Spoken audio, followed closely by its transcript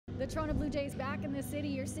The Toronto Blue Jays back in the city.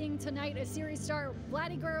 You're seeing tonight a series start.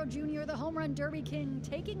 Vladdy Guerrero Jr., the home run derby king,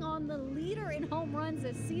 taking on the leader in home runs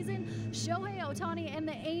this season, Shohei Ohtani and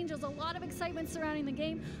the Angels. A lot of excitement surrounding the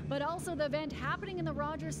game, but also the event happening in the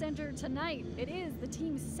Rogers Center tonight. It is the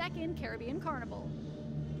team's second Caribbean Carnival.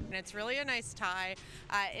 And it's really a nice tie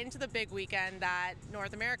into the big weekend that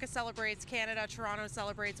North America celebrates, Canada, Toronto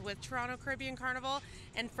celebrates with Toronto Caribbean Carnival.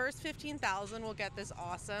 And first 15,000 will get this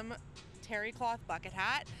awesome terry cloth bucket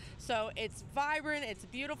hat. So it's vibrant, it's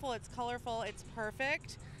beautiful, it's colorful, it's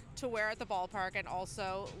perfect to wear at the ballpark and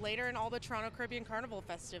also later in all the Toronto Caribbean Carnival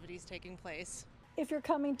festivities taking place. If you're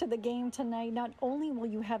coming to the game tonight, not only will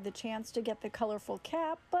you have the chance to get the colorful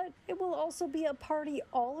cap, but it will also be a party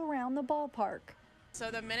all around the ballpark.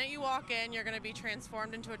 So the minute you walk in, you're going to be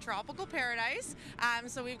transformed into a tropical paradise.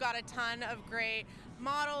 So we've got a ton of great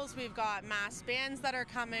models. We've got mass bands that are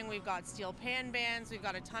coming. We've got steel pan bands. We've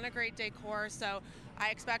got a ton of great decor. So I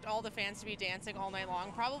expect all the fans to be dancing all night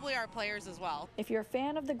long, probably our players as well. If you're a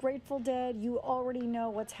fan of the Grateful Dead, you already know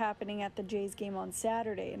what's happening at the Jays game on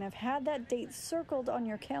Saturday and have had that date circled on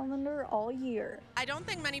your calendar all year. I don't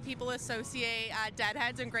think many people associate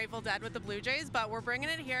Deadheads and Grateful Dead with the Blue Jays, but we're bringing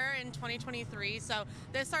it here in 2023. So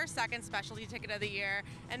this is our second specialty ticket of the year,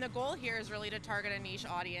 and the goal here is really to target a niche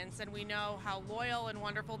audience, and we know how loyal and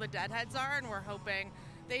wonderful the Deadheads are, and we're hoping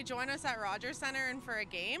they join us at Rogers Center and for a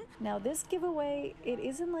game. Now this giveaway, it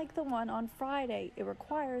isn't like the one on Friday. It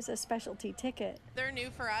requires a specialty ticket. They're new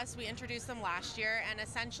for us. We introduced them last year, and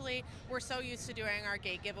essentially we're so used to doing our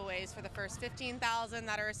gate giveaways for the first 15,000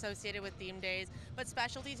 that are associated with theme days, but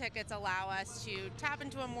specialty tickets allow us to tap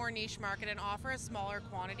into a more niche market and offer a smaller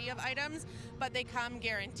quantity of items, but they come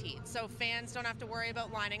guaranteed. So fans don't have to worry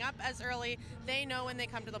about lining up as early. They know when they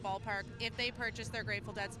come to the ballpark, if they purchase their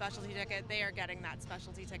Grateful Dead specialty ticket, they are getting that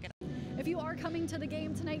specialty ticket. If you are coming to the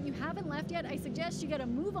game tonight and you haven't left yet, I suggest you get a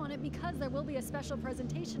move on it because there will be a special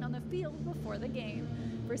presentation on the field before the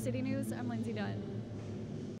game. For City News, I'm Lindsay Dunn.